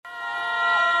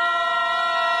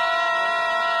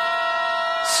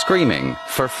screaming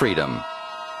for freedom.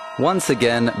 Once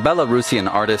again, Belarusian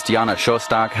artist Jana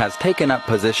Shostak has taken up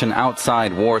position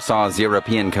outside Warsaw's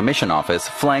European Commission office,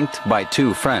 flanked by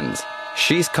two friends.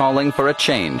 She's calling for a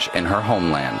change in her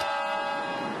homeland.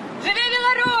 Żyje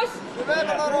Belarus! Żyje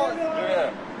Belarus!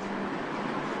 Żyje!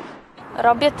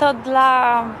 Robię to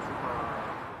dla...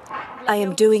 I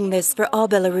am doing this for all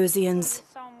Belarusians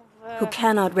who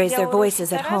cannot raise their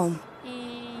voices at home.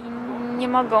 Nie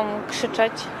mogą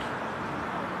krzyczeć.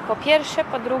 Po pierwsze,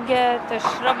 po drugie, też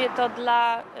robię to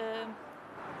dla...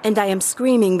 And I am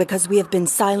screaming because we have been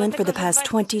silent for the past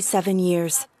 27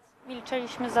 years.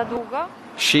 Milczeliśmy za długo.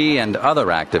 She and other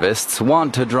activists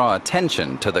want to draw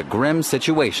attention to the grim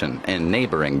situation in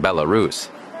neighboring Belarus.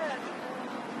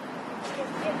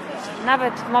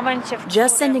 Nawet w momencie, w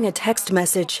Just sending a text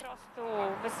message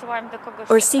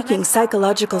or seeking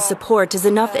psychological support is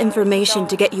enough information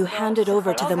to get you handed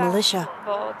over to the militia.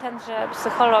 Bo tenże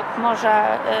psycholog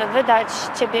może wydać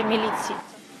ciebie milicji.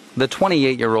 The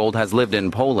 28-year-old has lived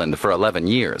in Poland for 11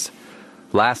 years.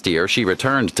 Last year, she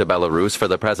returned to Belarus for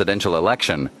the presidential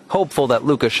election, hopeful that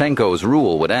Lukashenko's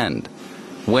rule would end.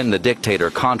 When the dictator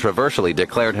controversially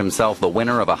declared himself the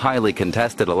winner of a highly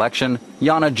contested election,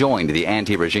 Jana joined the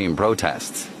anti-regime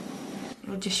protests.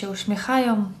 Ludzie się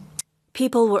uśmiechają.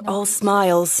 People were all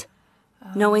smiles,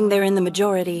 knowing they're in the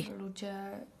majority. Ludzie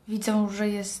widzą, że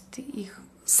jest ich.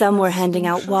 Some were handing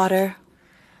out water,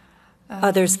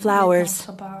 others flowers.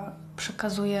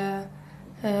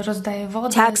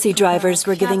 Taxi drivers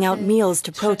were giving out meals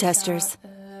to protesters.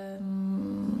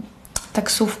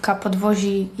 Taksówka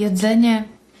podwozi jedzenie.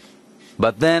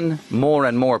 But then, more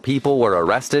and more people were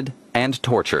arrested and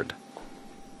tortured.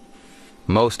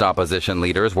 Most opposition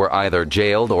leaders were either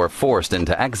jailed or forced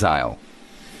into exile.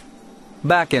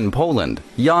 Back in Poland,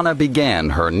 Jana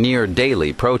began her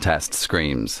near-daily protest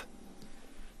screams.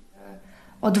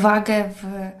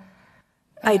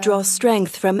 I draw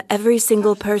strength from every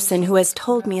single person who has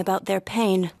told me about their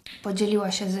pain,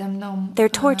 their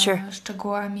torture,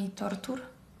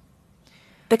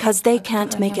 because they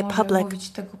can't make it public.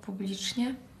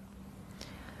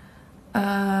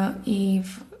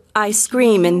 I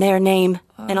scream in their name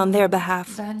and on their behalf.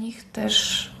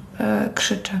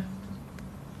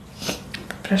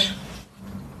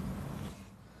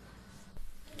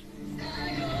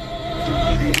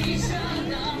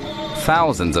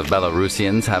 Thousands of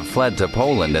Belarusians have fled to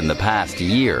Poland in the past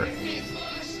year,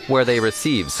 where they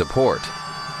receive support.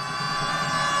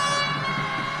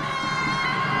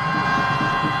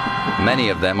 Many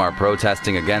of them are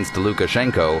protesting against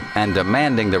Lukashenko and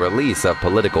demanding the release of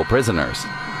political prisoners.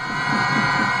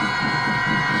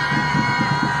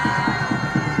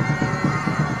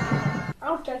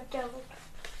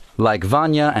 Like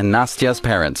Vanya and Nastya's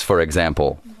parents, for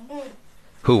example,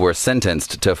 who were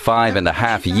sentenced to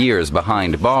 5.5 years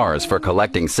behind bars for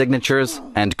collecting signatures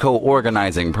and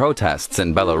co-organizing protests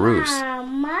in Belarus.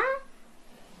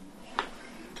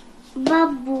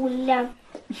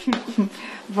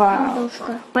 Wow.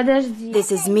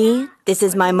 This is me, this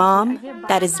is my mom,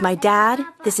 that is my dad,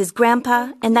 this is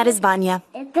Grandpa, and that is Vanya.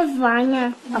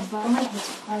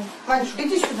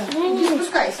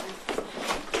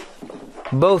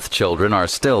 Both children are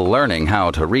still learning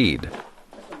how to read.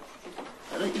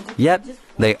 Yet,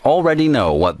 they already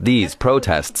know what these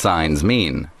protest signs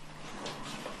mean.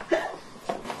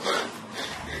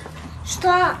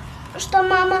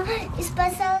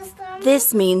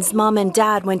 This means Mom and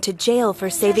Dad went to jail for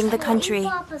saving the country.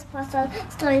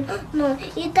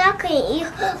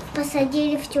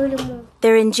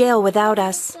 They're in jail without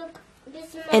us,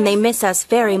 and they miss us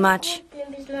very much.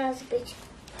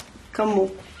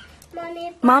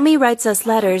 Mommy writes us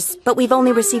letters, but we've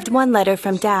only received one letter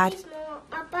from Dad.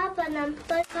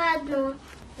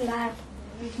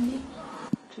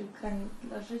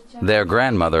 Their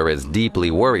grandmother is deeply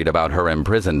worried about her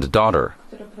imprisoned daughter.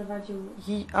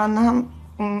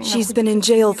 She's been in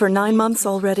jail for 9 months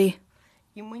already,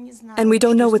 and we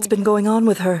don't know what's been going on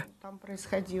with her.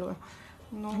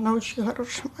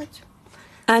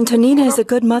 Antonina is a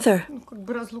good mother.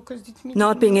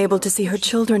 Not being able to see her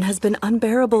children has been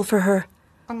unbearable for her.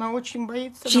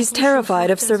 She's terrified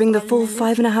of serving the full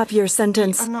 5.5-year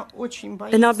sentence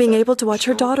and not being able to watch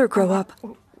her daughter grow up.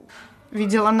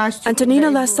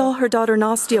 Antonina last saw her daughter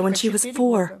Nastya when she was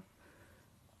 4.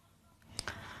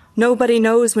 Nobody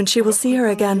knows when she will see her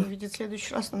again.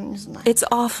 It's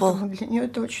awful.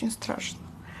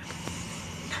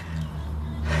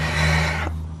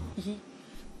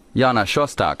 Jana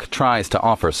Shostak tries to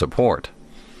offer support.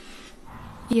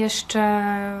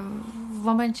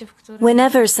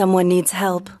 Whenever someone needs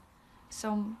help,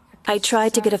 I try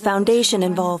to get a foundation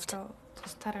involved.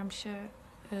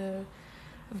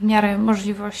 w miarę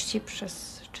możliwości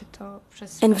czy to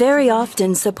przez And very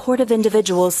often, supportive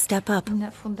individuals step up.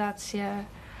 inne fundacje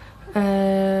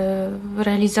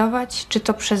realizować, czy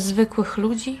to przez zwykłych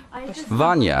ludzi.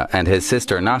 Vanya and his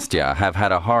sister Nastya have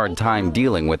had a hard time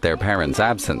dealing with their parents'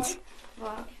 absence.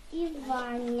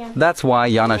 That's why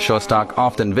Jana Shostak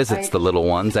often visits the little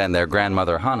ones and their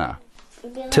grandmother Hanna,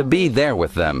 to be there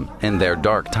with them in their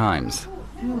dark times.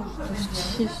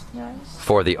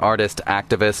 For the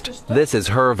artist-activist, this is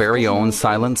her very own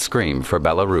silent scream for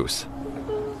Belarus.